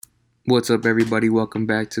What's up, everybody? Welcome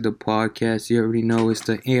back to the podcast. You already know it's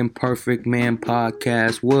the Imperfect Man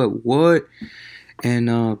podcast. What?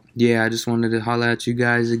 And I just wanted to holler at you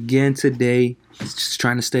guys again today. Just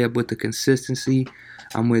trying to stay up with the consistency.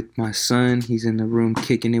 I'm with my son. He's in the room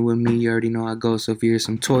kicking it with me. You already know how it goes. So if you hear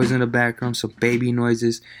some toys in the background, some baby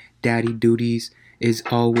noises, daddy duties is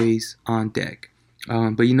always on deck.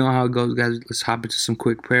 But you know how it goes, guys. Let's hop into some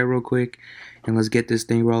quick prayer real quick, and let's get this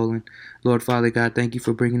thing rolling. Lord, Father God, thank you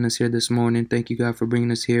for bringing us here this morning. Thank you, God, for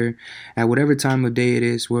bringing us here at whatever time of day it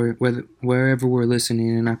is, wherever we're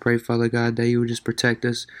listening. And I pray, Father God, that you would just protect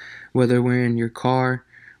us, whether we're in your car,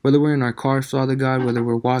 whether we're in our cars, Father God, whether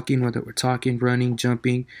we're walking, whether we're talking, running,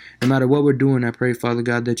 jumping, no matter what we're doing, I pray, Father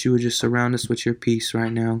God, that you would just surround us with your peace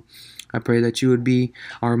right now. I pray that you would be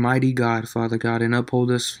our mighty God, Father God, and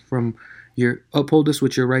uphold us with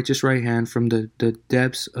your righteous right hand from the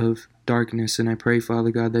depths of darkness. And I pray, Father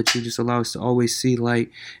God, that you just allow us to always see light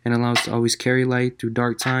and allow us to always carry light through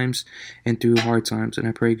dark times and through hard times. And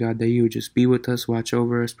I pray, God, that you would just be with us, watch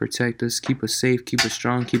over us, protect us, keep us safe, keep us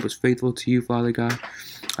strong, keep us faithful to you, Father God.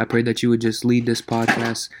 I pray that you would just lead this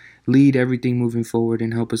podcast, lead everything moving forward,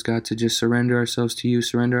 and help us, God, to just surrender ourselves to you,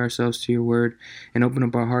 surrender ourselves to your word, and open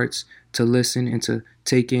up our hearts to listen and to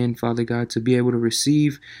take in, Father God, to be able to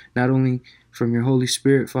receive not only from your Holy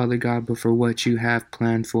Spirit, Father God, but for what you have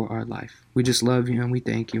planned for our life. We just love you and we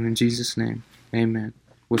thank you. In Jesus' name, amen.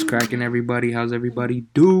 What's cracking, everybody? How's everybody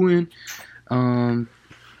doing?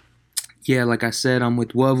 Like I said, I'm with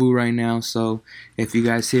Wavu right now, so if you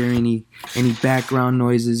guys hear any background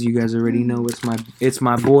noises, you guys already know it's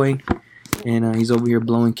my boy, and he's over here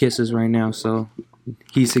blowing kisses right now, so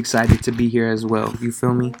he's excited to be here as well. You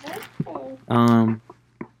feel me?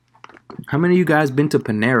 How many of you guys been to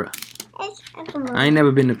Panera? I ain't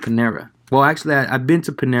never been to Panera. Well, actually, I've been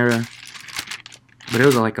to Panera, but it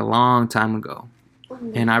was like a long time ago.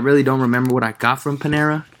 And I really don't remember what I got from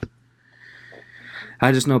Panera.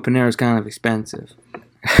 I just know Panera's kind of expensive.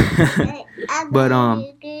 But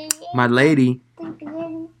my lady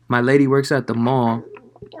works at the mall.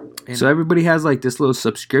 So everybody has like this little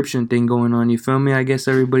subscription thing going on, you feel me? I guess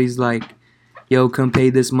everybody's like, yo, come pay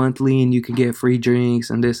this monthly and you can get free drinks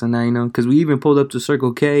and this and that, you know? Because we even pulled up to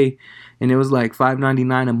Circle K and it was like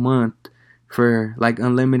 $5.99 a month for like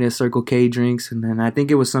unlimited Circle K drinks. And then I think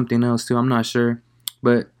it was something else too. I'm not sure.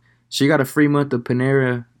 But she got a free month of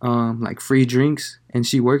Panera, like free drinks, and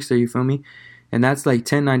she works there, you feel me? And that's like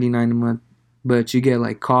 $10.99 a month. But you get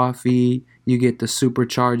like coffee, you get the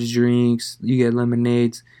supercharged drinks, you get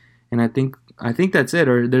lemonades. And I think that's it,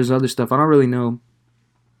 or there's other stuff. I don't really know.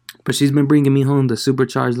 But she's been bringing me home the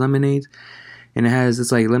supercharged lemonades, and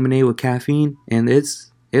it's like lemonade with caffeine, and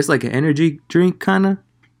it's like an energy drink kind of,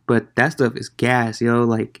 but that stuff is gas, yo.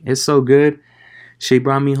 Like, it's so good. She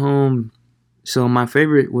brought me home. So my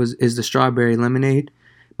favorite is the strawberry lemonade,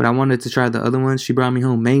 but I wanted to try the other ones. She brought me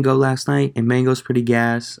home mango last night, and mango's pretty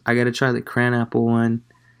gas. I gotta try the cran apple one,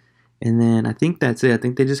 and then I think that's it. I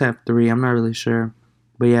think they just have 3. I'm not really sure,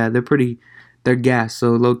 but yeah, they're gas.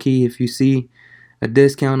 So low key, if you see a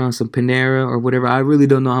discount on some Panera or whatever, I really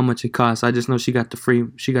don't know how much it costs. I just know she got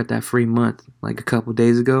that free month like a couple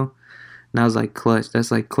days ago, and I was like, clutch.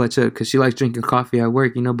 That's like clutch up, because she likes drinking coffee at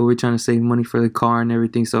work, you know, but we're trying to save money for the car and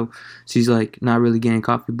everything, so she's like not really getting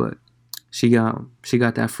coffee, but she got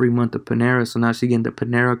that free month of Panera, so now she's getting the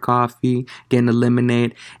Panera coffee, getting the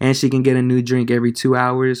lemonade, and she can get a new drink every 2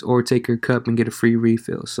 hours or take her cup and get a free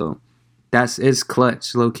refill. So it's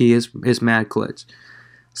clutch, low key. It's mad clutch.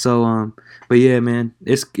 So but yeah, man,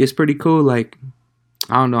 it's pretty cool. Like,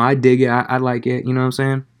 I don't know, I dig it. I like it. You know what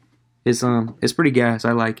I'm saying? It's pretty gas.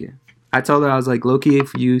 I like it. I told her, I was like, low key,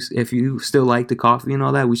 if you still like the coffee and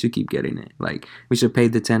all that, we should keep getting it. Like, we should pay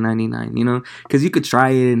the $10.99. You know, because you could try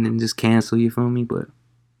it and then just cancel. You feel me? But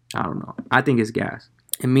I don't know. I think it's gas.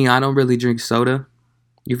 And me, I don't really drink soda.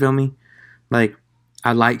 You feel me? Like,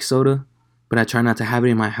 I like soda, but I try not to have it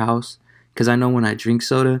in my house, because I know when I drink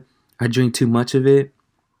soda, I drink too much of it.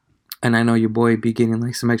 And I know your boy be getting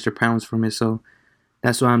like some extra pounds from it, so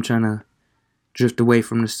that's why I'm trying to drift away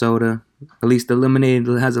from the soda. At least the lemonade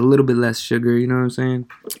has a little bit less sugar, you know what I'm saying?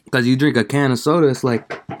 Because you drink a can of soda, it's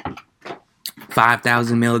like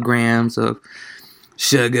 5,000 milligrams of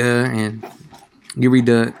sugar, and you read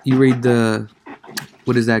the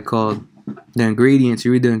what is that called? The ingredients.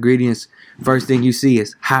 You read the ingredients. First thing you see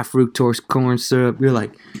is high fructose corn syrup. You're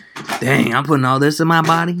like, dang, I'm putting all this in my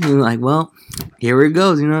body. You're like, well, here it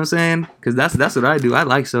goes. You know what I'm saying? Because that's what I do. I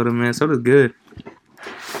like soda, man. Soda's good.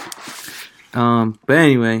 But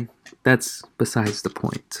anyway, that's besides the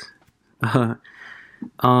point. So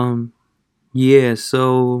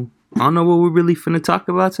I don't know what we're really finna talk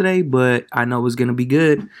about today, but I know it's gonna be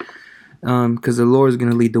good. because the Lord is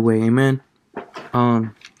going to lead the way. Amen.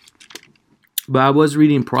 But I was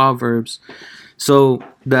reading Proverbs. So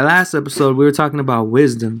the last episode, we were talking about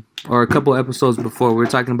wisdom, or a couple episodes before, we were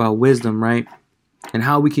talking about wisdom, right? And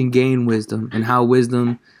how we can gain wisdom, and how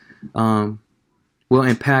wisdom will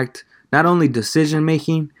impact not only decision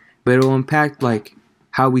making, but it will impact like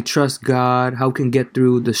how we trust God, how we can get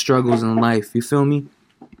through the struggles in life. You feel me?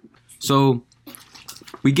 So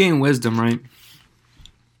we gain wisdom, right?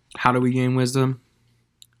 How do we gain wisdom?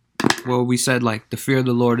 Well, we said like the fear of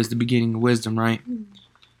the Lord is the beginning of wisdom, right?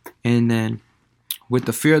 And then with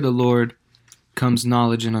the fear of the Lord comes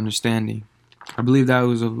knowledge and understanding. I believe that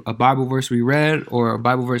was a Bible verse we read, or a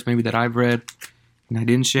Bible verse maybe that I've read and I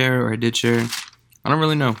didn't share, or I did share. I don't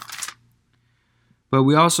really know. But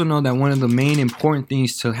we also know that one of the main important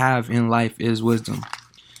things to have in life is wisdom.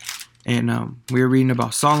 And we were reading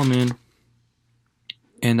about Solomon,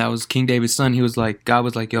 and that was King David's son. He was like, God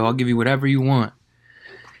was like, yo, I'll give you whatever you want.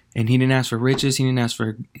 And he didn't ask for riches. He didn't ask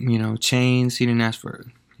for, chains. He didn't ask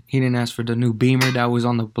for the new Beamer that was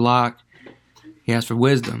on the block. He asked for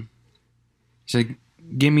wisdom. He said,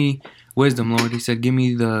 give me wisdom, Lord. He said, give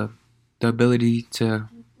me the ability to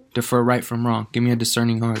defer right from wrong. Give me a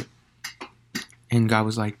discerning heart. And God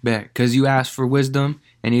was like, bet. Because you asked for wisdom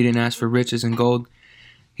and you didn't ask for riches and gold.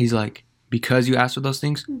 He's like, because you asked for those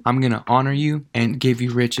things, I'm going to honor you and give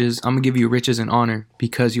you riches. I'm going to give you riches and honor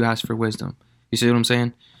because you asked for wisdom. You see what I'm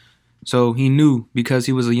saying? So he knew, because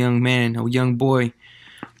he was a young man, a young boy,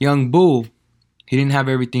 young bull, he didn't have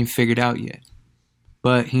everything figured out yet.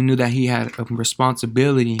 But he knew that he had a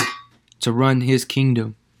responsibility to run his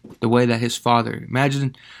kingdom the way that his father.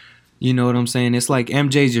 Imagine, you know what I'm saying? It's like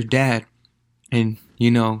MJ's your dad. And,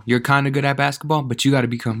 you're kind of good at basketball, but you got to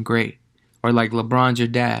become great. Or like LeBron's your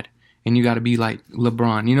dad, and you got to be like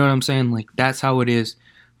LeBron. You know what I'm saying? Like, that's how it is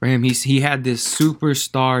for him. He had this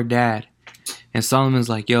superstar dad. And Solomon's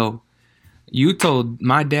like, yo, you told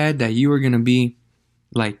my dad that you were going to be,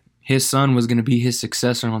 like, his son was going to be his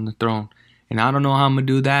successor on the throne. And I don't know how I'm going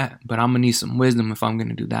to do that, but I'm going to need some wisdom if I'm going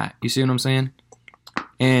to do that. You see what I'm saying?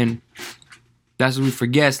 And that's what we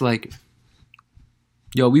forget. It's like,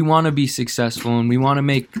 yo, we want to be successful, and we want to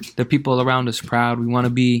make the people around us proud. We want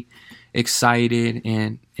to be excited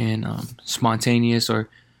and spontaneous, or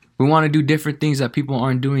we want to do different things that people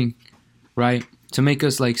aren't doing, right? To make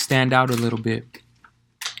us like stand out a little bit.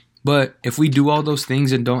 But if we do all those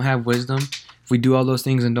things and don't have wisdom, if we do all those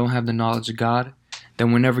things and don't have the knowledge of God,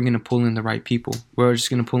 then we're never going to pull in the right people. We're just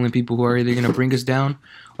going to pull in people who are either going to bring us down,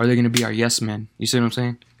 or they're going to be our yes men. You see what I'm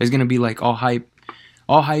saying? It's going to be like all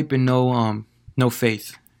hype and no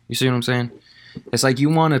faith. You see what I'm saying? It's like you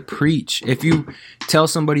want to preach. If you tell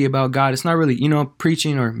somebody about God, it's not really,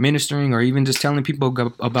 preaching or ministering or even just telling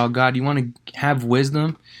people about God. You want to have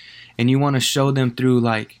wisdom, and you want to show them through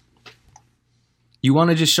you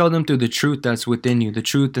want to just show them through the truth that's within you, the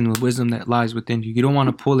truth and the wisdom that lies within you. You don't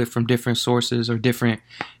want to pull it from different sources or different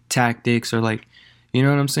tactics, or like, you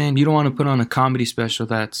know what I'm saying? You don't want to put on a comedy special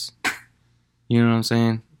that's, you know what I'm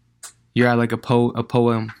saying? You're at like a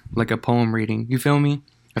poem reading. You feel me?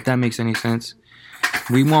 If that makes any sense.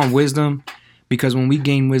 We want wisdom because when we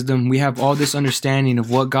gain wisdom, we have all this understanding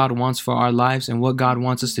of what God wants for our lives and what God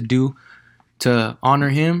wants us to do to honor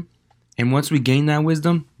Him. And once we gain that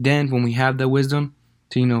wisdom, then when we have that wisdom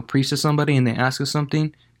to, preach to somebody and they ask us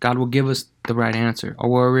something, God will give us the right answer, or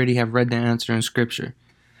we already have read the answer in Scripture.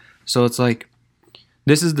 So it's like,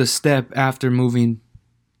 this is the step after moving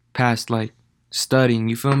past like studying.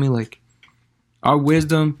 You feel me? Like, our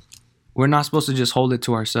wisdom, we're not supposed to just hold it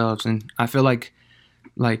to ourselves. And I feel like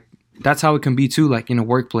that's how it can be too, like in a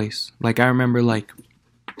workplace. Like, I remember like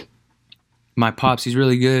my pops, he's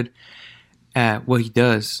really good at what he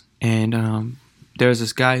does. And there's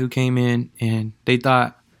this guy who came in, and they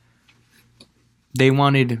thought they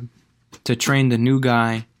wanted to train the new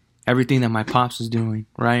guy everything that my pops was doing,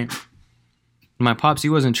 right? My pops, he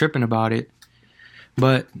wasn't tripping about it.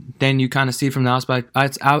 But then you kind of see it from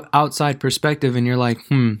the outside perspective, and you're like,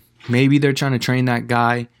 maybe they're trying to train that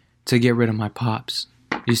guy to get rid of my pops.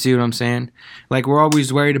 You see what I'm saying? Like, we're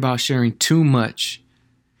always worried about sharing too much,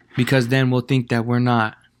 because then we'll think that we're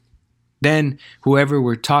not. Then whoever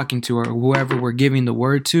we're talking to or whoever we're giving the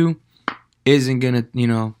word to isn't gonna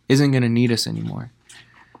need us anymore.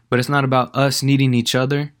 But it's not about us needing each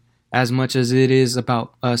other as much as it is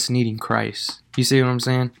about us needing Christ. You see what I'm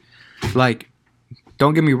saying? Like,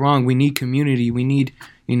 don't get me wrong, we need community. We need,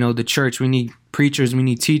 the church. We need preachers. We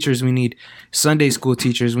need teachers. We need Sunday school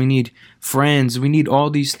teachers. We need friends. We need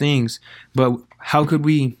all these things. But how could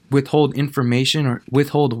we withhold information or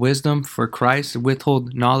withhold wisdom for Christ,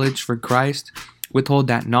 withhold knowledge for Christ, withhold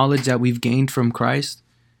that knowledge that we've gained from Christ?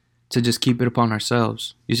 to just keep it upon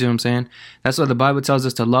ourselves. You see what I'm saying? That's why the Bible tells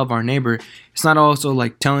us to love our neighbor. It's not also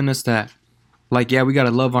like telling us that, like, yeah, we got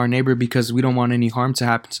to love our neighbor because we don't want any harm to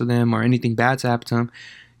happen to them or anything bad to happen to them.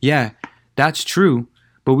 Yeah, that's true.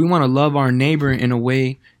 But we want to love our neighbor in a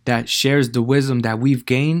way that shares the wisdom that we've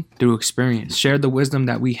gained through experience. Share the wisdom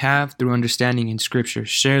that we have through understanding in Scripture.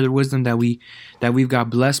 Share the wisdom that we've got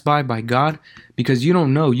blessed by God. Because you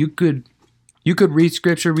don't know. You could read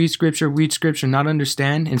Scripture, not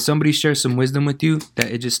understand, and somebody shares some wisdom with you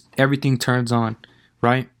that it just everything turns on,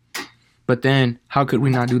 right? But then how could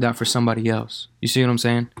we not do that for somebody else? You see what I'm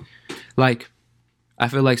saying? Like, I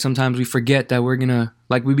feel like sometimes we forget that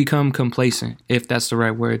we become complacent, if that's the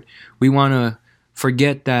right word. We want to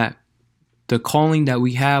forget that the calling that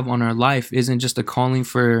we have on our life isn't just a calling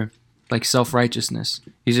for like self-righteousness.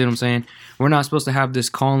 You see what I'm saying? We're not supposed to have this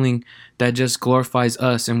calling that just glorifies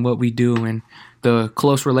us and what we do and the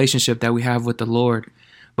close relationship that we have with the Lord.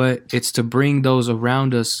 But it's to bring those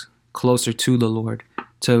around us closer to the Lord,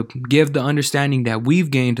 to give the understanding that we've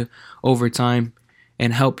gained over time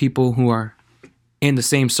and help people who are in the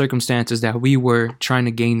same circumstances that we were, trying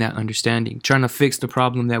to gain that understanding, trying to fix the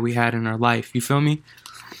problem that we had in our life. You feel me?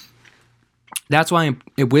 That's why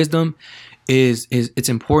wisdom is it's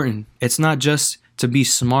important. It's not just to be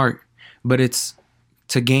smart, but it's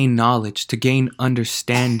to gain knowledge, to gain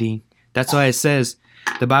understanding. That's why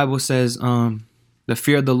the Bible says, the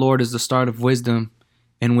fear of the Lord is the start of wisdom,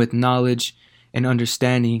 and with knowledge and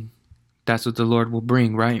understanding, that's what the Lord will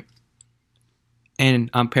bring, right?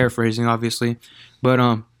 And I'm paraphrasing, obviously,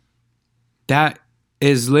 but that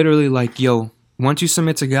is literally like, yo, once you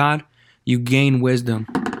submit to God, you gain wisdom.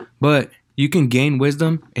 But you can gain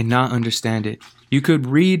wisdom and not understand it. You could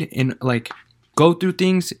read and like go through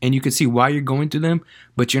things and you can see why you're going through them,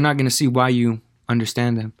 but you're not going to see why you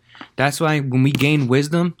understand them. That's why when we gain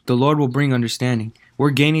wisdom, the Lord will bring understanding. We're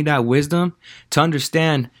gaining that wisdom to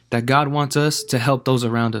understand that God wants us to help those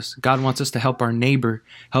around us. God wants us to help our neighbor,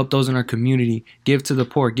 help those in our community, give to the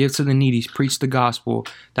poor, give to the needy, preach the gospel.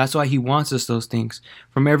 That's why he wants us those things.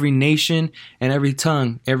 From every nation and every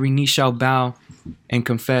tongue, every knee shall bow and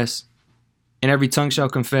confess, and every tongue shall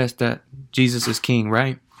confess that Jesus is King,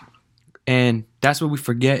 right? And that's what we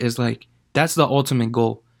forget is like, that's the ultimate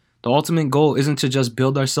goal. The ultimate goal isn't to just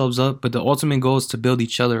build ourselves up, but the ultimate goal is to build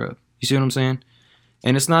each other up. You see what I'm saying?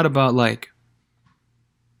 And it's not about like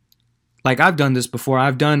I've done this before.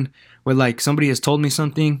 I've done where like somebody has told me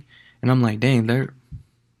something and I'm like, dang,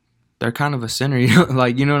 they're kind of a sinner, you know,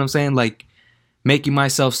 like, you know what I'm saying? Like making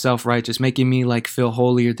myself self-righteous, making me like feel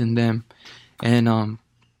holier than them. And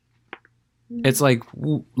it's like,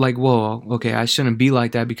 whoa, okay, I shouldn't be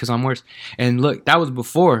like that because I'm worse. And look, that was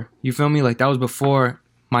before, you feel me? Like that was before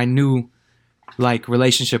my new like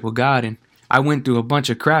relationship with God. And I went through a bunch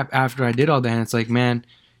of crap after I did all that. And it's like, man,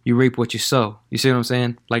 you reap what you sow. You see what I'm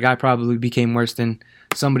saying? Like I probably became worse than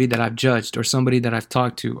somebody that I've judged or somebody that I've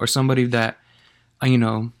talked to or somebody that, you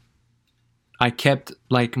know, I kept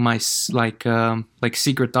like my like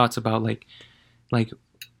secret thoughts about like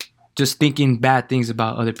just thinking bad things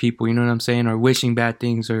about other people. You know what I'm saying? Or wishing bad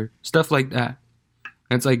things or stuff like that.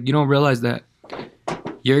 And it's like you don't realize that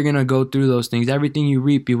you're going to go through those things. Everything you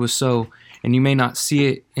reap, you will sow. And you may not see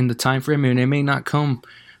it in the time frame, and it may not come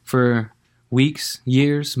for weeks,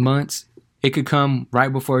 years, months. It could come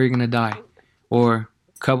right before you're going to die, or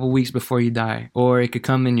a couple weeks before you die, or it could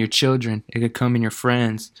come in your children. It could come in your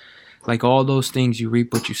friends. Like all those things, you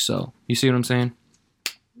reap what you sow. You see what I'm saying?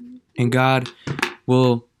 And God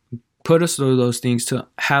will put us through those things to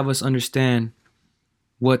have us understand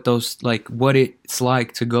what it's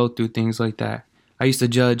like to go through things like that. I used to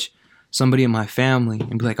judge somebody in my family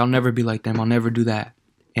and be like, I'll never be like them. I'll never do that.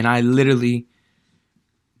 And I literally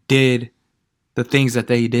did the things that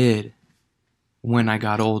they did when I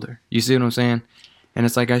got older. You see what I'm saying? And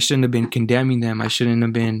it's like, I shouldn't have been condemning them. I shouldn't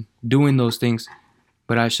have been doing those things,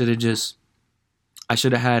 but I should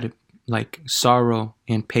have had like sorrow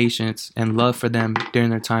and patience and love for them during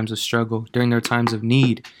their times of struggle, during their times of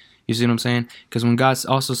need. You see what I'm saying? Because when God's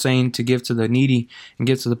also saying to give to the needy and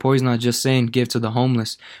give to the poor, he's not just saying give to the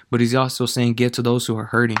homeless, but he's also saying give to those who are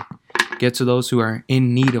hurting. Give to those who are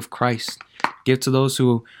in need of Christ. Give to those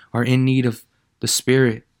who are in need of the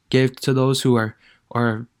Spirit. Give to those who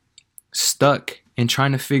are stuck and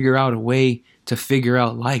trying to figure out a way to figure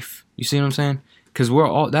out life. You see what I'm saying? Because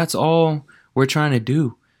that's all we're trying to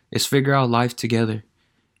do is figure out life together.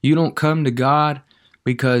 You don't come to God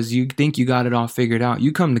because you think you got it all figured out.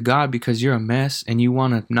 You come to God because you're a mess and you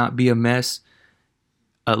want to not be a mess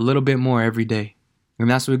a little bit more every day. And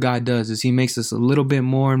that's what God does, is he makes us a little bit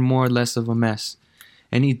more and more less of a mess.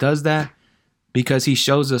 And he does that because he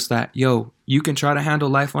shows us that, yo, you can try to handle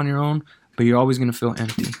life on your own, but you're always going to feel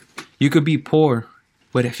empty. You could be poor,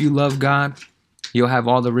 but if you love God, you'll have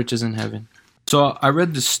all the riches in heaven. So I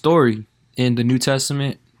read this story in the New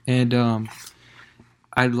Testament, and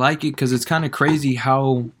I like it because it's kind of crazy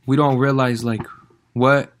how we don't realize like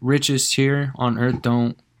what riches here on earth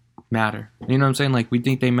don't matter. You know what I'm saying? Like we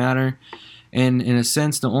think they matter, and in a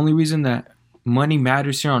sense, the only reason that money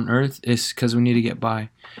matters here on earth is because we need to get by.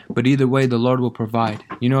 But either way, the Lord will provide.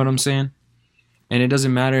 You know what I'm saying? And it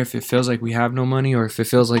doesn't matter if it feels like we have no money or if it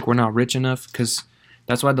feels like we're not rich enough, because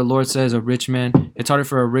that's why the Lord says a rich man, it's harder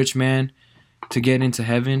for a rich man to get into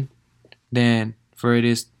heaven than for it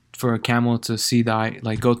is for a camel to see the eye,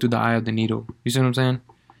 like go through the eye of the needle. You see what I'm saying?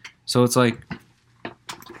 So it's like,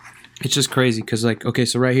 it's just crazy because like, okay,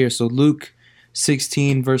 so right here, so Luke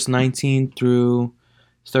 16 verse 19 through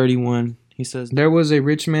 31, he says, there was a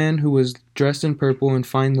rich man who was dressed in purple and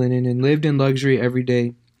fine linen and lived in luxury every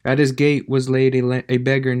day. At his gate was laid a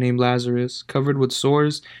beggar named Lazarus, covered with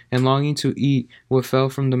sores and longing to eat what fell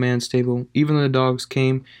from the man's table. Even the dogs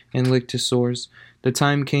came and licked his sores. The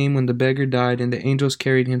time came when the beggar died, and the angels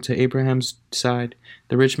carried him to Abraham's side.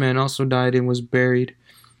 The rich man also died and was buried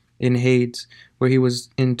in Hades, where he was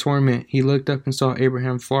in torment. He looked up and saw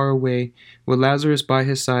Abraham far away, with Lazarus by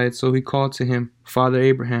his side. So he called to him, Father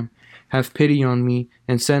Abraham, have pity on me,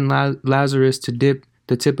 and send Lazarus to dip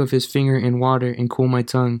the tip of his finger in water and cool my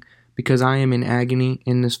tongue, because I am in agony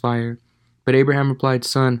in this fire. But Abraham replied,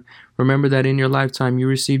 Son, remember that in your lifetime you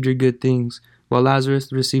received your good things, while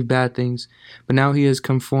Lazarus received bad things. But now he is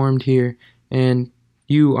conformed here, and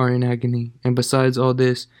you are in agony. And besides all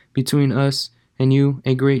this, between us and you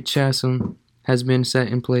a great chasm has been set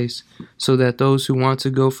in place, so that those who want to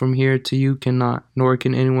go from here to you cannot, nor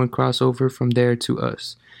can anyone cross over from there to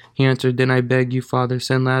us. He answered, Then I beg you, Father,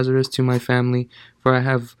 send Lazarus to my family, for I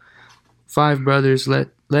have 5 brothers. Let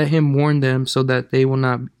him warn them, so that they will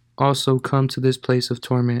not also come to this place of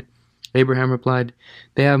torment. Abraham replied,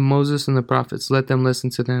 They have Moses and the prophets. Let them listen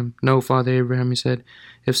to them. No, Father Abraham, he said,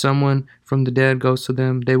 if someone from the dead goes to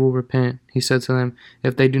them, they will repent. He said to them,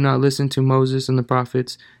 If they do not listen to Moses and the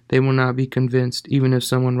prophets, they will not be convinced, even if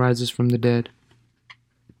someone rises from the dead.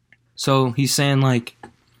 So he's saying like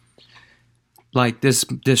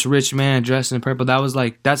this rich man dressed in purple,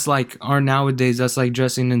 that's like our nowadays, that's like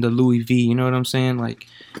dressing in the Louis V, you know what I'm saying? Like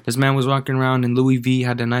this man was walking around in Louis V,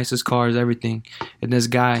 had the nicest cars, everything, and this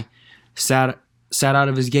guy sat out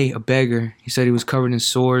of his gate, a beggar. He said he was covered in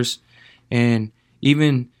sores, and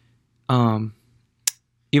even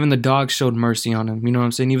the dogs showed mercy on him, you know what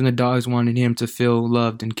I'm saying? Even the dogs wanted him to feel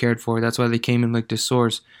loved and cared for. That's why they came and licked his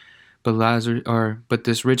sores. But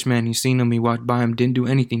this rich man, he seen him, he walked by him, didn't do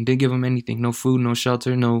anything, didn't give him anything, no food, no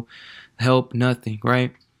shelter, no help, nothing,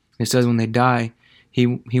 right? It says when they die, he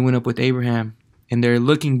went up with Abraham, and they're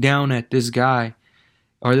looking down at this guy,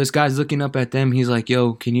 or this guy's looking up at them. He's like,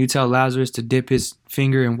 yo, can you tell Lazarus to dip his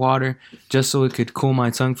finger in water just so it could cool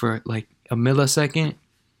my tongue for like a millisecond?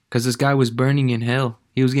 Because this guy was burning in hell.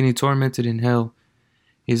 He was getting tormented in hell.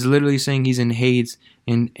 He's literally saying he's in Hades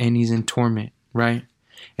and he's in torment, right?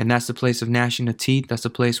 And that's the place of gnashing of teeth. That's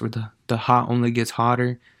the place where the hot only gets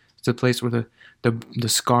hotter. It's the place where the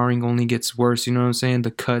scarring only gets worse. You know what I'm saying?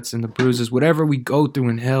 The cuts and the bruises, whatever we go through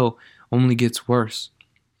in hell only gets worse.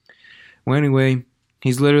 Well, anyway,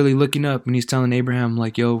 he's literally looking up and he's telling Abraham,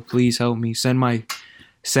 like, yo, please help me.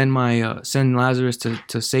 Send Lazarus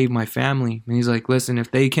to save my family. And he's like, listen,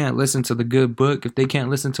 if they can't listen to the good book, if they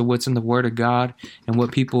can't listen to what's in the word of God and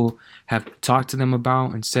what people have talked to them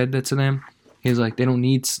about and said that to them, he's like, they don't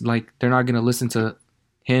need, like, they're not going to listen to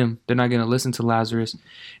him. They're not going to listen to Lazarus.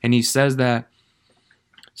 And he says that.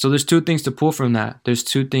 So there's 2 things to pull from that. There's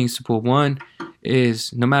 2 things to pull. One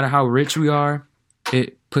is no matter how rich we are,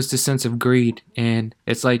 it puts this sense of greed. And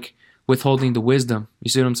it's like withholding the wisdom. You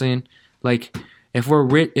see what I'm saying? Like if we're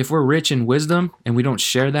rich in wisdom and we don't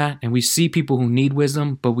share that, and we see people who need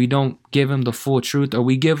wisdom, but we don't give them the full truth, or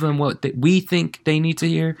we give them what we think they need to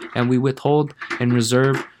hear, and we withhold and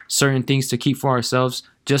reserve certain things to keep for ourselves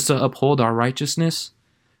just to uphold our righteousness,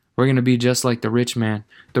 we're going to be just like the rich man.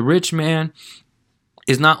 The rich man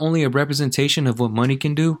is not only a representation of what money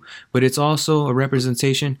can do, but it's also a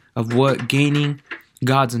representation of what gaining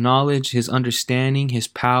God's knowledge, his understanding, his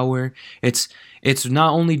power. It's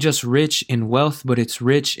not only just rich in wealth, but it's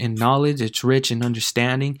rich in knowledge. It's rich in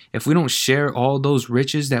understanding. If we don't share all those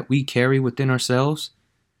riches that we carry within ourselves,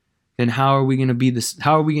 then how are we going to be this?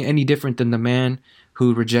 How are we any different than the man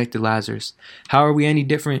who rejected Lazarus? How are we any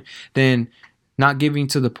different than not giving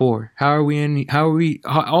to the poor? How are we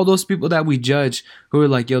all those people that we judge who are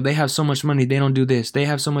like, yo, they have so much money, they don't do this. They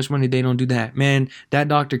have so much money, they don't do that. Man, that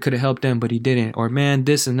doctor could have helped them, but he didn't. Or man,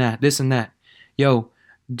 this and that, this and that. Yo,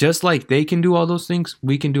 just like they can do all those things,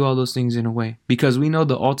 we can do all those things in a way because we know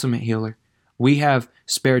the ultimate healer. We have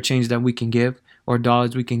spare change that we can give or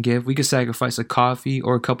dollars we can give. We can sacrifice a coffee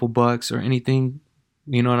or a couple bucks or anything,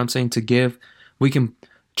 you know what I'm saying, to give. We can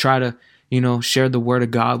try to, share the word of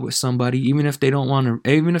God with somebody, even if they don't want to,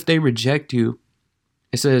 even if they reject you.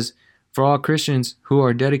 It says, for all Christians who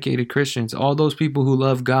are dedicated Christians, all those people who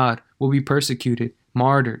love God will be persecuted,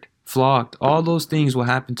 martyred, flogged. All those things will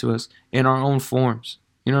happen to us in our own forms.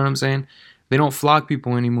 You know what I'm saying? They don't flog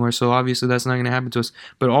people anymore, so obviously that's not going to happen to us.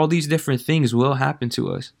 But all these different things will happen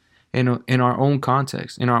to us in our own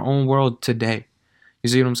context, in our own world today. You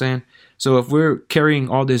see what I'm saying? So if we're carrying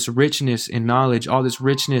all this richness in knowledge, all this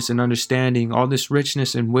richness in understanding, all this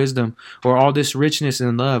richness in wisdom, or all this richness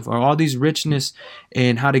in love, or all these richness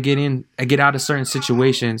in how to get out of certain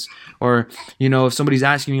situations, or, if somebody's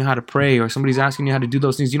asking you how to pray, or somebody's asking you how to do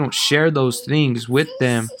those things, you don't share those things with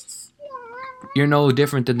them. You're no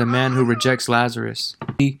different than the man who rejects Lazarus.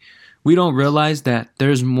 We don't realize that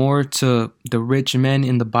there's more to the rich men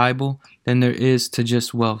in the Bible than there is to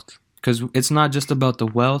just wealth. Because it's not just about the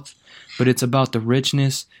wealth, but it's about the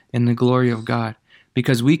richness and the glory of God.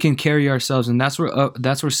 Because we can carry ourselves, and that's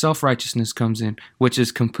where self-righteousness comes in, which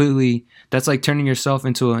is that's like turning yourself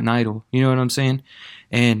into an idol. You know what I'm saying?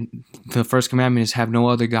 And the first commandment is have no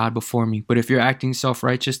other God before me. But if you're acting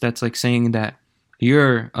self-righteous, that's like saying that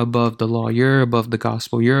you're above the law, you're above the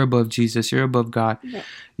gospel, you're above Jesus, you're above God. Yeah.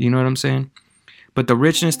 You know what I'm saying? But the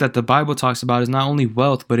richness that the Bible talks about is not only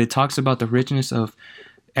wealth, but it talks about the richness of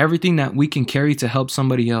everything that we can carry to help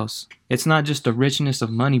somebody else. It's not just the richness of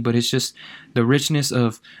money, but it's just the richness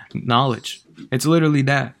of knowledge. It's literally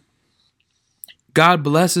that. God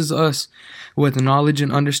blesses us with knowledge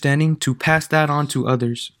and understanding to pass that on to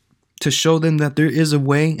others, to show them that there is a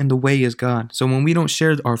way and the way is God. So when we don't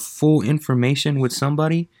share our full information with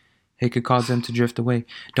somebody, it could cause them to drift away.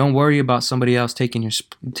 Don't worry about somebody else taking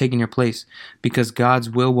your place, because God's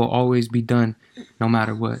will always be done no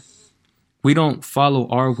matter what. We don't follow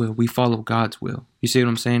our will, we follow God's will. You see what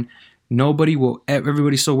I'm saying?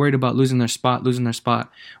 Everybody's so worried about losing their spot,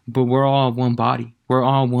 but we're all one body. We're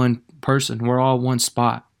all one person. We're all one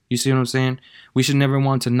spot. You see what I'm saying? We should never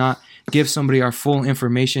want to not give somebody our full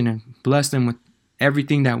information and bless them with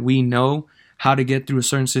everything that we know how to get through a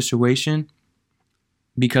certain situation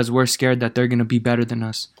because we're scared that they're going to be better than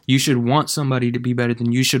us. You should want somebody to be better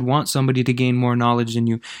than you. You should want somebody to gain more knowledge than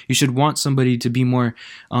you. You should want somebody to be more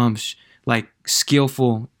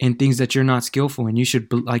skillful in things that you're not skillful in. You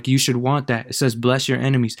should want that. It says bless your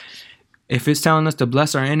enemies. If it's telling us to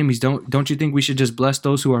bless our enemies, don't you think we should just bless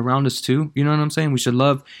those who are around us too? You know what I'm saying? We should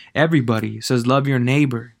love everybody. It says love your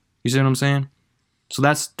neighbor. You see what I'm saying? So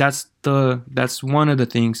that's one of the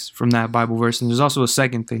things from that Bible verse. And there's also a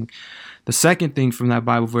second thing. The second thing from that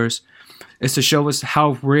Bible verse is to show us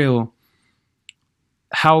how real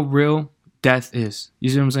death is. You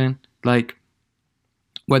see what I'm saying? Like,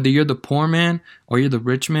 whether you're the poor man or you're the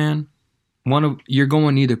rich man, you're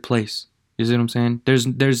going either place. You see what I'm saying?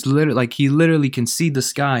 There's literally, he literally can see the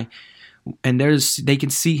sky, and they can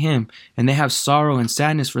see him, and they have sorrow and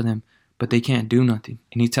sadness for them, but they can't do nothing.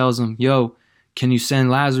 And he tells them, yo, can you send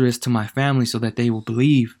Lazarus to my family so that they will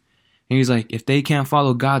believe? And he's like, if they can't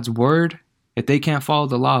follow God's word, if they can't follow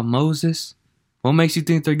the law of Moses, what makes you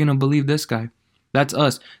think they're going to believe this guy? That's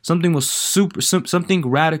us. Something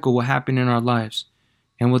radical will happen in our lives.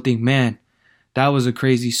 And we'll think, man, that was a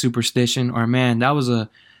crazy superstition, or man, that was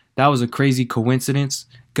a crazy coincidence.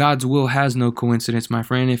 God's will has no coincidence, my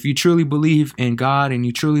friend. If you truly believe in God and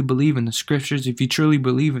you truly believe in the scriptures, if you truly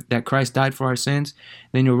believe that Christ died for our sins,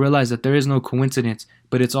 then you'll realize that there is no coincidence,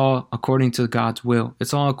 but it's all according to God's will.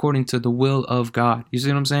 It's all according to the will of God. You see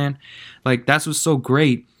what I'm saying? Like, that's what's so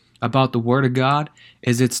great about the word of God,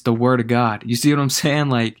 is it's the word of God. You see what I'm saying?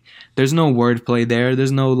 Like, there's no wordplay there.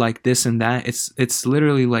 There's no this and that. It's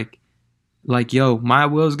literally like, yo, my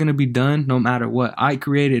will is gonna be done no matter what. I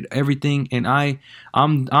created everything, and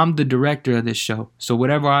I'm the director of this show. So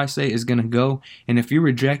whatever I say is gonna go. And if you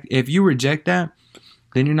reject that,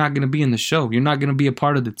 then you're not gonna be in the show. You're not gonna be a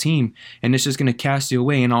part of the team, and it's just gonna cast you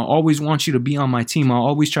away. And I'll always want you to be on my team. I'll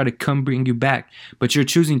always try to bring you back. But you're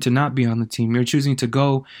choosing to not be on the team. You're choosing to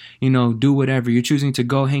go, do whatever. You're choosing to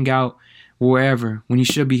go hang out wherever when you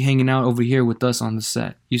should be hanging out over here with us on the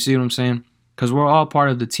set. You see what I'm saying? Because we're all part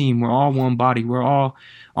of the team. We're all one body. We're all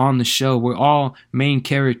on the show. We're all main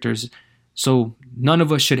characters. So none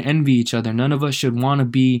of us should envy each other. None of us should want to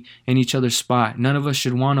be in each other's spot. None of us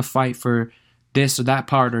should want to fight for this or that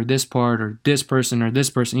part or this part or this person or this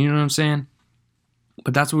person. You know what I'm saying?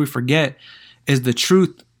 But that's what we forget is the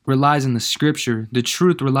truth relies in the scripture. The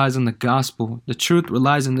truth relies in the gospel. The truth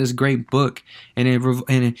relies in this great book. And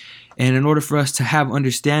in order for us to have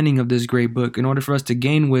understanding of this great book, in order for us to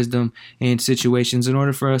gain wisdom in situations, in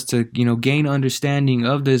order for us to, gain understanding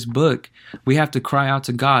of this book, we have to cry out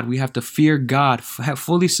to God. We have to fear God,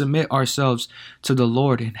 fully submit ourselves to the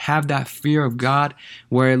Lord and have that fear of God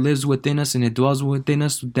where it lives within us and it dwells within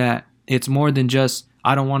us, that it's more than just,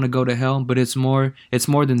 I don't want to go to hell, but it's more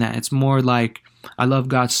than that. It's more like, I love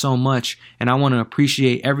God so much and I want to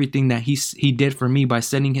appreciate everything that he did for me by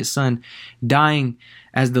sending his son, dying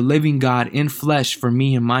as the living God in flesh for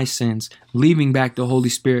me and my sins, leaving back the Holy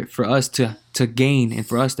Spirit for us to gain and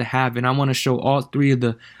for us to have. And I want to show all three of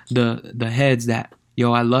the heads that,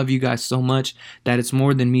 I love you guys so much that it's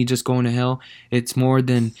more than me just going to hell. It's more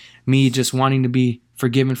than me just wanting to be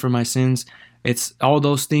forgiven for my sins. It's all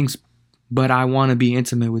those things. But I want to be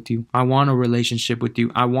intimate with you. I want a relationship with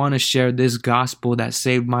you. I want to share this gospel that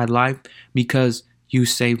saved my life because you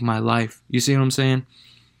saved my life. You see what I'm saying?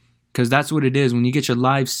 Because that's what it is. When you get your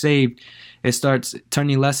life saved, it starts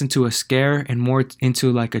turning less into a scare and more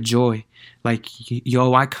into like a joy. Like,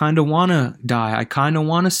 I kind of want to die. I kind of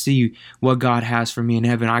want to see what God has for me in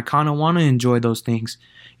heaven. I kind of want to enjoy those things.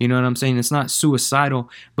 You know what I'm saying? It's not suicidal,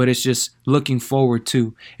 but it's just looking forward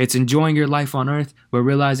to. It's enjoying your life on earth, but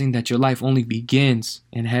realizing that your life only begins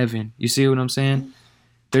in heaven. You see what I'm saying?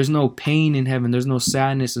 There's no pain in heaven. There's no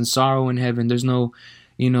sadness and sorrow in heaven. There's no,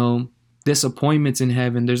 disappointments in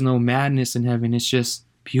heaven. There's no madness in heaven. It's just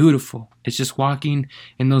beautiful. It's just walking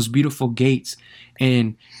in those beautiful gates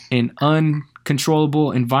in an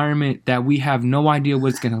uncontrollable environment that we have no idea what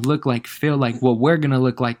it's going to look like, feel like, what we're going to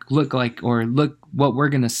look like, or look what we're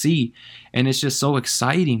going to see. And it's just so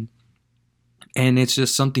exciting. And it's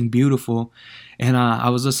just something beautiful. And I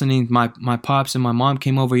was listening, my pops and my mom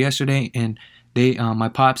came over yesterday, and my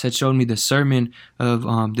pops had showed me the sermon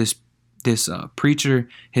of this preacher.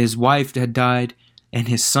 His wife had died and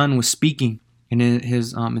his son was speaking, and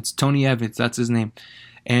it's Tony Evans, that's his name.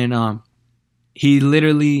 And he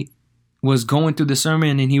literally was going through the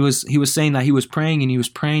sermon, and he was saying that he was praying, and he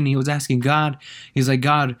was asking God. He's like,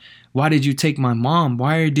 God, why did you take my mom?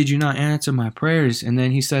 Why did you not answer my prayers? And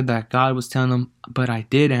then he said that God was telling him, but I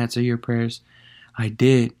did answer your prayers. I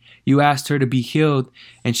did. You asked her to be healed,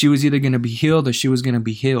 and she was either going to be healed or she was going to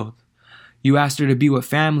be healed. You asked her to be with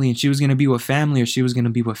family, and she was going to be with family or she was going to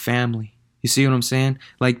be with family. You see what I'm saying?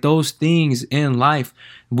 Like, those things in life,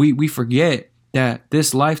 we forget that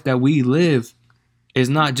this life that we live is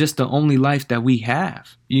not just the only life that we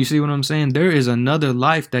have. You see what I'm saying? There is another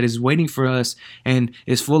life that is waiting for us and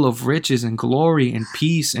is full of riches and glory and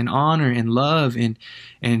peace and honor and love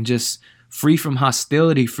and just free from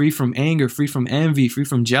hostility, free from anger, free from envy, free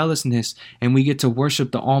from jealousness. And we get to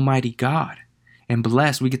worship the Almighty God and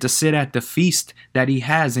bless. We get to sit at the feast that he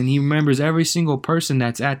has, and he remembers every single person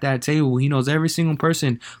that's at that table. He knows every single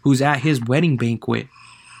person who's at his wedding banquet.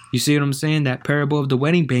 You see what I'm saying? That parable of the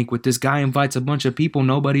wedding banquet. This guy invites a bunch of people.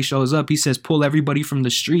 Nobody shows up. He says, pull everybody from the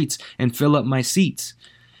streets and fill up my seats.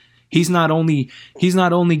 He's not only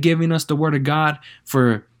giving us the word of God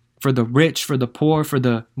for the rich, for the poor, for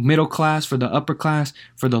the middle class, for the upper class,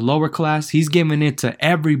 for the lower class. He's giving it to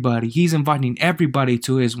everybody. He's inviting everybody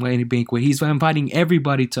to his wedding banquet. He's inviting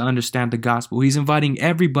everybody to understand the gospel. He's inviting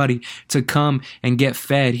everybody to come and get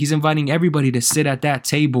fed. He's inviting everybody to sit at that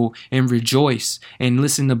table and rejoice and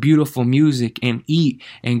listen to beautiful music and eat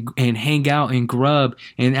and hang out and grub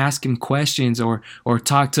and ask him questions or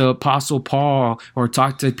talk to Apostle Paul or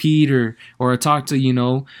talk to Peter or talk to,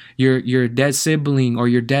 your dead sibling or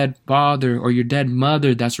your dead father or your dead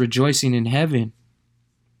mother that's rejoicing in heaven.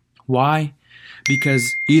 Why?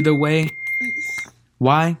 Because either way,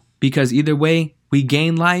 we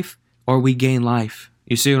gain life or we gain life.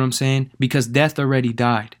 You see what I'm saying? Because death already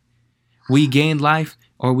died. We gain life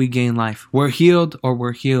or we gain life. We're healed or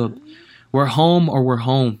we're healed. We're home or we're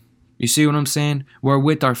home. You see what I'm saying? We're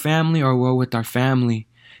with our family or we're with our family.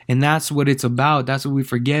 And that's what it's about. That's what we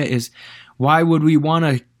forget is, why would we want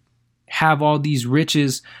to have all these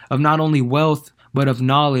riches of not only wealth, but of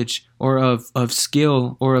knowledge or of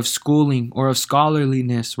skill or of schooling or of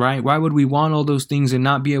scholarliness, right? Why would we want all those things and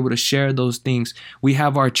not be able to share those things? We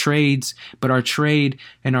have our trades, but our trade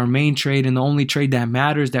and our main trade and the only trade that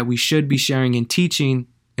matters that we should be sharing and teaching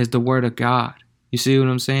is the word of God. You see what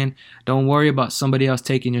I'm saying? Don't worry about somebody else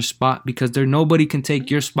taking your spot, because nobody can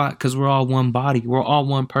take your spot, because we're all one body. We're all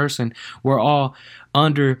one person. We're all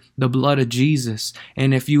under the blood of Jesus.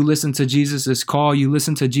 And if you listen to Jesus's call, you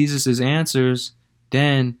listen to Jesus's answers,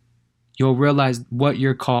 then You'll realize what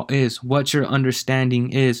your call is, what your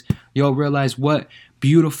understanding is. You'll realize what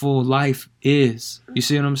beautiful life is. You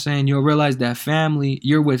see what I'm saying? You'll realize that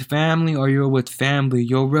you're with family or you're with family.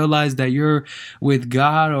 You'll realize that you're with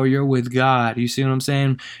God or you're with God. You see what I'm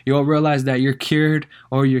saying? You'll realize that you're cured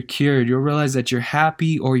or you're cured. You'll realize that you're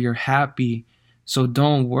happy or you're happy. So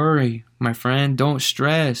don't worry, my friend. Don't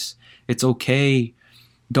stress. It's okay.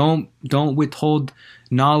 Don't withhold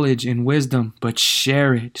knowledge and wisdom, but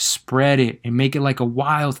share it, spread it, and make it like a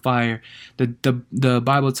wildfire. The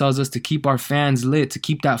Bible tells us to keep our fans lit, to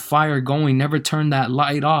keep that fire going, never turn that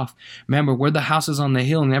light off. Remember, we're the houses on the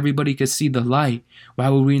hill and everybody could see the light. Why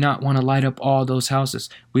would we not want to light up all those houses?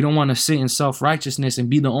 We don't want to sit in self-righteousness and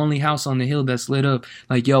be the only house on the hill that's lit up.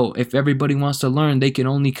 Like, yo, if everybody wants to learn, they can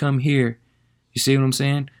only come here. You see what I'm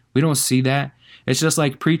saying? We don't see that. It's just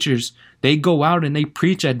like preachers. They go out and they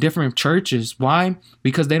preach at different churches. Why?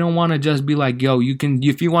 Because they don't want to just be like, yo,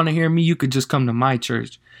 if you want to hear me, you could just come to my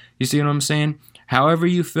church. You see what I'm saying? However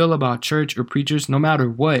you feel about church or preachers, no matter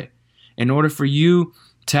what, in order for you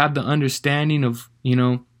to have the understanding of,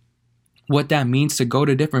 what that means to go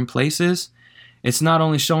to different places, it's not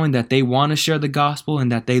only showing that they want to share the gospel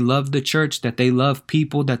and that they love the church, that they love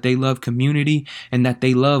people, that they love community, and that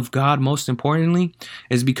they love God most importantly,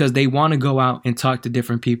 is because they want to go out and talk to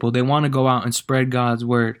different people. They want to go out and spread God's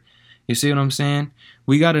word. You see what I'm saying?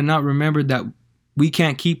 We got to not remember that we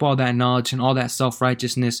can't keep all that knowledge and all that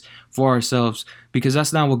self-righteousness for ourselves, because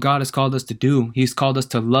that's not what God has called us to do. He's called us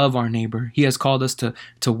to love our neighbor. He has called us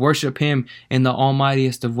to worship him in the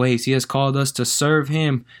almightiest of ways. He has called us to serve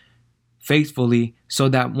him faithfully, so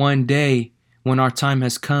that one day when our time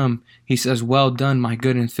has come, he says, well done, my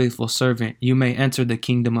good and faithful servant. You may enter the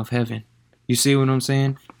kingdom of heaven. You see what I'm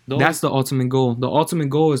saying? That's the ultimate goal. The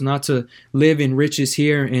ultimate goal is not to live in riches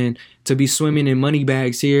here and to be swimming in money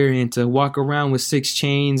bags here and to walk around with 6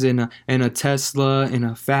 chains and a Tesla and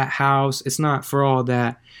a fat house. It's not for all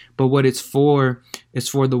that. But what it's for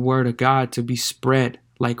the word of God to be spread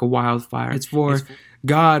like a wildfire. It's for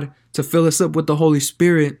God to fill us up with the Holy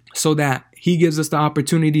Spirit so that he gives us the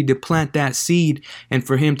opportunity to plant that seed and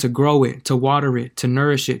for him to grow it, to water it, to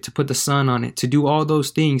nourish it, to put the sun on it, to do all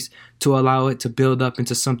those things to allow it to build up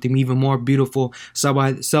into something even more beautiful. So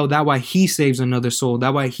that way he saves another soul.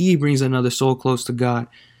 That way he brings another soul close to God.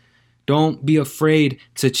 Don't be afraid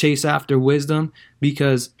to chase after wisdom,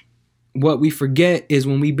 because what we forget is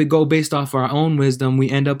when we go based off our own wisdom, we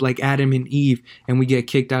end up like Adam and Eve and we get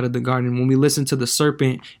kicked out of the garden. When we listen to the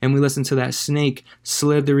serpent and we listen to that snake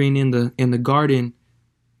slithering in the garden,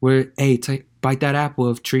 where, hey, bite that apple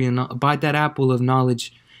of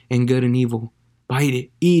knowledge and good and evil. Bite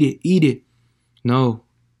it, eat it. No,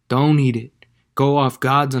 don't eat it. Go off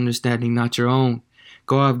God's understanding, not your own.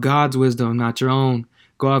 Go off God's wisdom, not your own.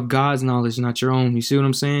 Go off God's knowledge, not your own. You see what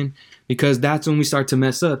I'm saying? Because that's when we start to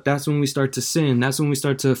mess up. That's when we start to sin. That's when we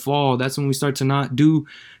start to fall. That's when we start to not do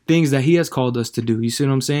things that he has called us to do. You see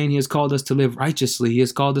what I'm saying? He has called us to live righteously. He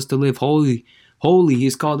has called us to live holy. He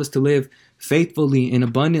has called us to live faithfully and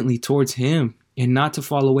abundantly towards him, and not to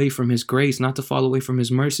fall away from his grace, not to fall away from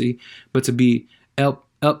his mercy, but to be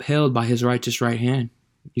upheld by his righteous right hand.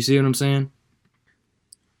 You see what I'm saying?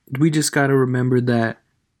 We just got to remember that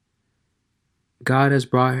God has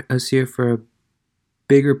brought us here for a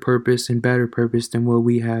bigger purpose and better purpose than what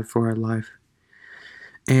we have for our life.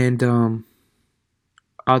 And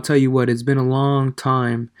I'll tell you what, it's been a long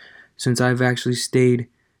time since I've actually stayed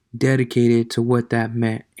dedicated to what that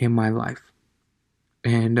meant in my life.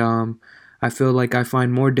 And I feel like I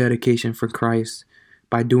find more dedication for Christ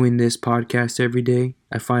by doing this podcast every day.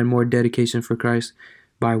 I find more dedication for Christ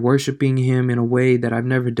by worshiping him in a way that I've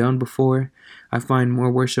never done before. I find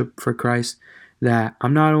more worship for Christ that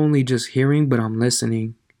I'm not only just hearing, but I'm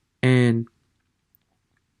listening. And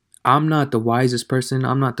I'm not the wisest person.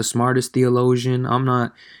 I'm not the smartest theologian. I'm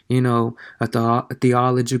not, a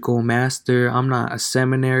theological master. I'm not a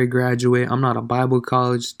seminary graduate. I'm not a Bible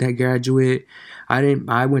college graduate.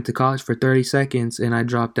 I went to college for 30 seconds and I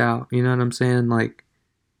dropped out. You know what I'm saying? Like,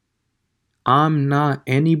 I'm not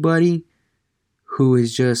anybody who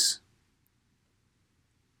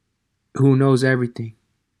knows everything.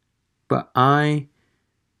 But I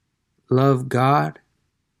love God.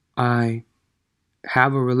 I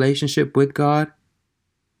have a relationship with God.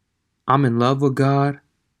 I'm in love with God.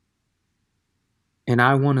 And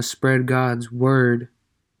I want to spread God's word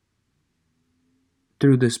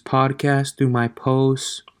through this podcast, through my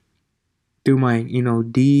posts, through my,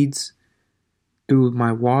 deeds, through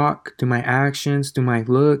my walk, through my actions, through my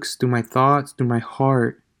looks, through my thoughts, through my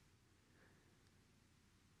heart.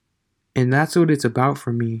 And that's what it's about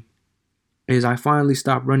for me. is I finally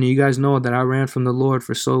stopped running. You guys know that I ran from the Lord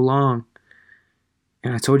for so long.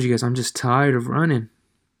 And I told you guys, I'm just tired of running.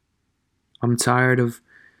 I'm tired of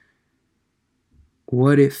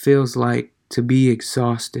what it feels like to be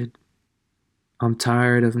exhausted. I'm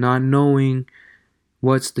tired of not knowing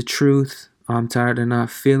what's the truth. I'm tired of not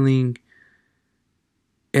feeling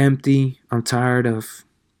empty. I'm tired of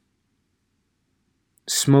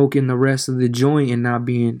smoking the rest of the joint and not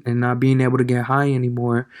being able to get high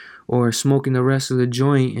anymore, or smoking the rest of the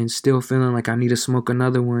joint and still feeling like I need to smoke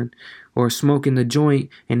another one, or smoking the joint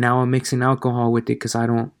and now I'm mixing alcohol with it because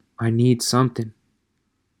I need something.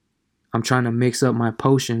 I'm trying to mix up my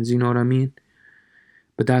potions, you know what I mean?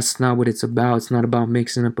 But that's not what it's about. It's not about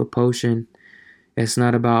mixing up a potion. It's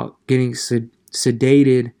not about getting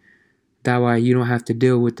sedated. That way you don't have to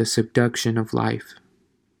deal with the seduction of life.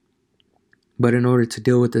 But in order to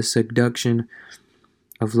deal with the seduction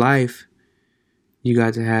of life, you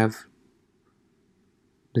got to have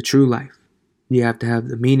the true life. You have to have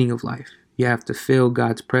the meaning of life. You have to feel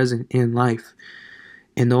God's presence in life.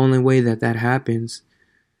 And the only way that happens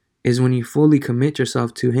is when you fully commit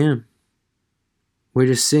yourself to Him. We're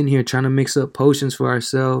just sitting here trying to mix up potions for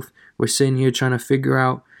ourselves. We're sitting here trying to figure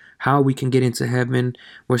out how we can get into heaven.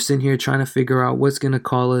 We're sitting here trying to figure out what's going to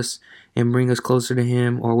call us and bring us closer to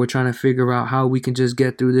Him. Or we're trying to figure out how we can just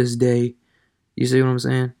get through this day. You see what I'm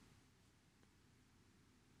saying?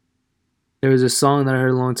 There was a song that I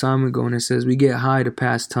heard a long time ago, and it says, we get high to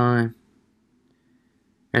pass time.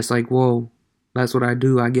 It's like, whoa, that's what I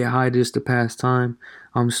do. I get high just to pass time.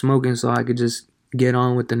 I'm smoking so I could just get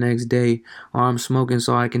on with the next day. Or I'm smoking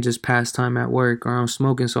so I can just pass time at work. Or I'm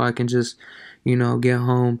smoking so I can just, get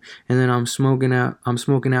home. And then I'm smoking at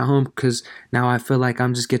home because now I feel like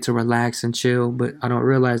I'm just get to relax and chill. But I don't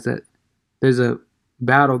realize that there's a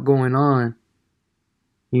battle going on.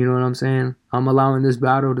 You know what I'm saying? I'm allowing this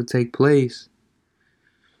battle to take place.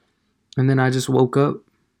 And then I just woke up.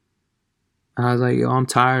 I was like, yo, I'm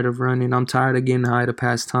tired of running. I'm tired of getting high to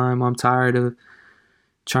pass time. I'm tired of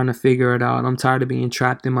trying to figure it out. I'm tired of being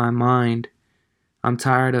trapped in my mind. I'm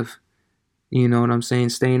tired of,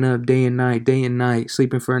 staying up day and night,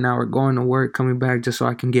 sleeping for an hour, going to work, coming back just so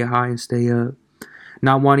I can get high and stay up.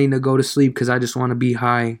 Not wanting to go to sleep because I just want to be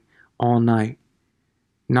high all night.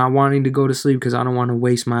 Not wanting to go to sleep because I don't want to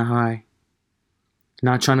waste my high.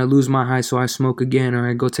 Not trying to lose my high so I smoke again or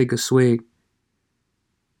I go take a swig.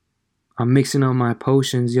 I'm mixing up my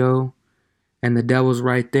potions, yo. And the devil's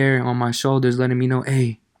right there on my shoulders letting me know,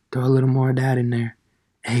 hey, throw a little more of that in there.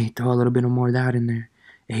 Hey, throw a little bit more of that in there.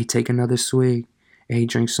 Hey, take another swig. Hey,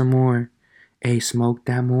 drink some more. Hey, smoke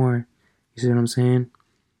that more. You see what I'm saying?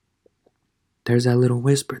 There's that little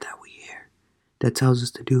whisper that we hear that tells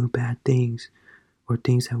us to do bad things or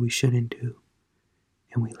things that we shouldn't do.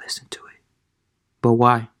 And we listen to it. But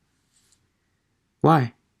why?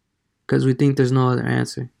 Why? Because we think there's no other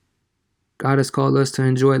answer. God has called us to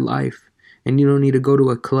enjoy life. And you don't need to go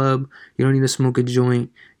to a club. You don't need to smoke a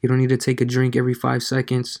joint. You don't need to take a drink every 5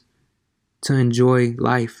 seconds to enjoy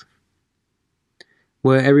life.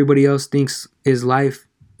 What everybody else thinks is life,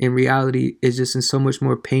 in reality, is just in so much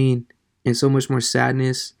more pain and so much more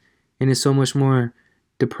sadness and in so much more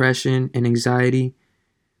depression and anxiety.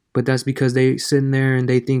 But that's because they sitting there and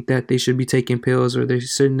they think that they should be taking pills, or they're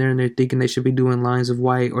sitting there and they're thinking they should be doing lines of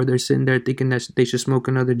white, or they're sitting there thinking that they should smoke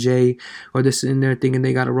another J, or they're sitting there thinking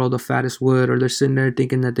they got to roll the fattest wood, or they're sitting there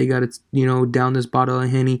thinking that they got to, down this bottle of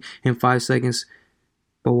Henny in 5 seconds.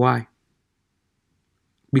 But why?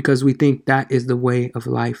 Because we think that is the way of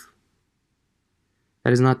life.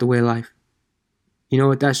 That is not the way of life. You know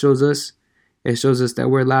what that shows us? It shows us that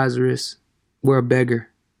we're Lazarus. We're a beggar.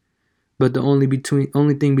 But the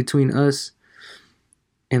only thing between us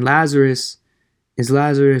and Lazarus is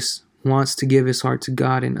Lazarus wants to give his heart to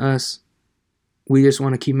God, and us, we just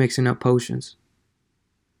want to keep mixing up potions.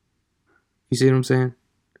 You see what I'm saying?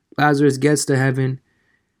 Lazarus gets to heaven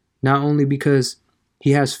not only because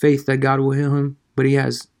he has faith that God will heal him, but he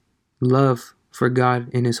has love for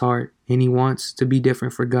God in his heart, and he wants to be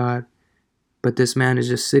different for God. But this man is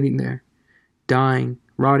just sitting there, dying,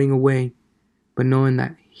 rotting away, but knowing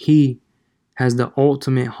that he has the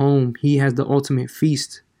ultimate home. He has the ultimate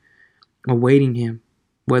feast awaiting him.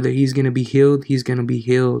 Whether he's going to be healed, he's going to be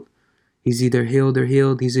healed. He's either healed or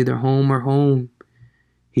healed. He's either home or home.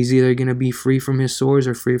 He's either going to be free from his sores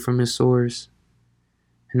or free from his sores.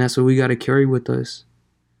 And that's what we got to carry with us.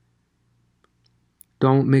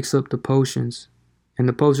 Don't mix up the potions. And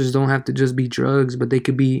the potions don't have to just be drugs, but they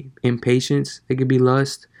could be impatience. They could be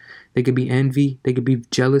lust. They could be envy. They could be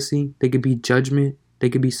jealousy. They could be judgment. They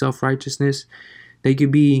could be self-righteousness. They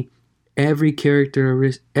could be every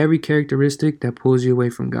characteristic that pulls you away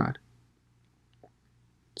from God.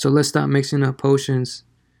 So let's stop mixing up potions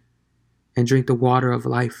and drink the water of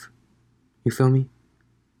life. You feel me?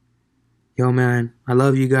 Yo, man, I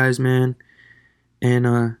love you guys, man.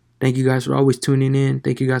 And thank you guys for always tuning in.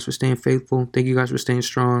 Thank you guys for staying faithful. Thank you guys for staying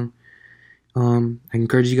strong. I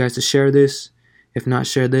encourage you guys to share this. If not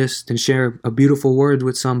share this, then share a beautiful word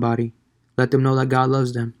with somebody. Let them know that God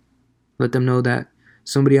loves them. Let them know that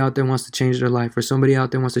somebody out there wants to change their life, or somebody out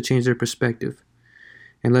there wants to change their perspective.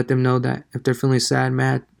 And let them know that if they're feeling sad,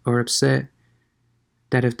 mad, or upset,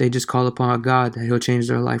 that if they just call upon God, that He'll change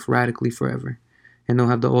their life radically forever. And they'll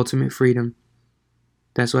have the ultimate freedom.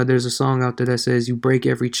 That's why there's a song out there that says, you break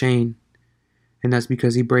every chain. And that's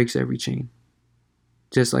because He breaks every chain.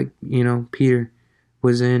 Just like, Peter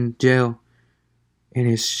was in jail and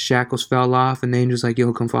his shackles fell off and the angel's like,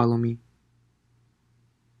 yo, come follow me.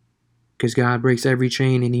 Because God breaks every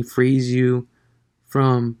chain and He frees you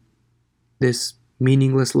from this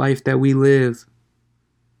meaningless life that we live,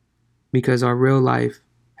 because our real life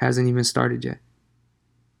hasn't even started yet.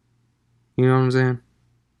 You know what I'm saying?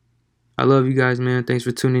 I love you guys, man. Thanks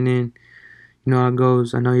for tuning in. You know how it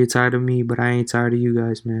goes. I know you're tired of me, but I ain't tired of you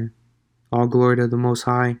guys, man. All glory to the Most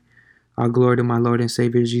High. All glory to my Lord and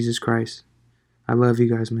Savior, Jesus Christ. I love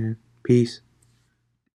you guys, man. Peace.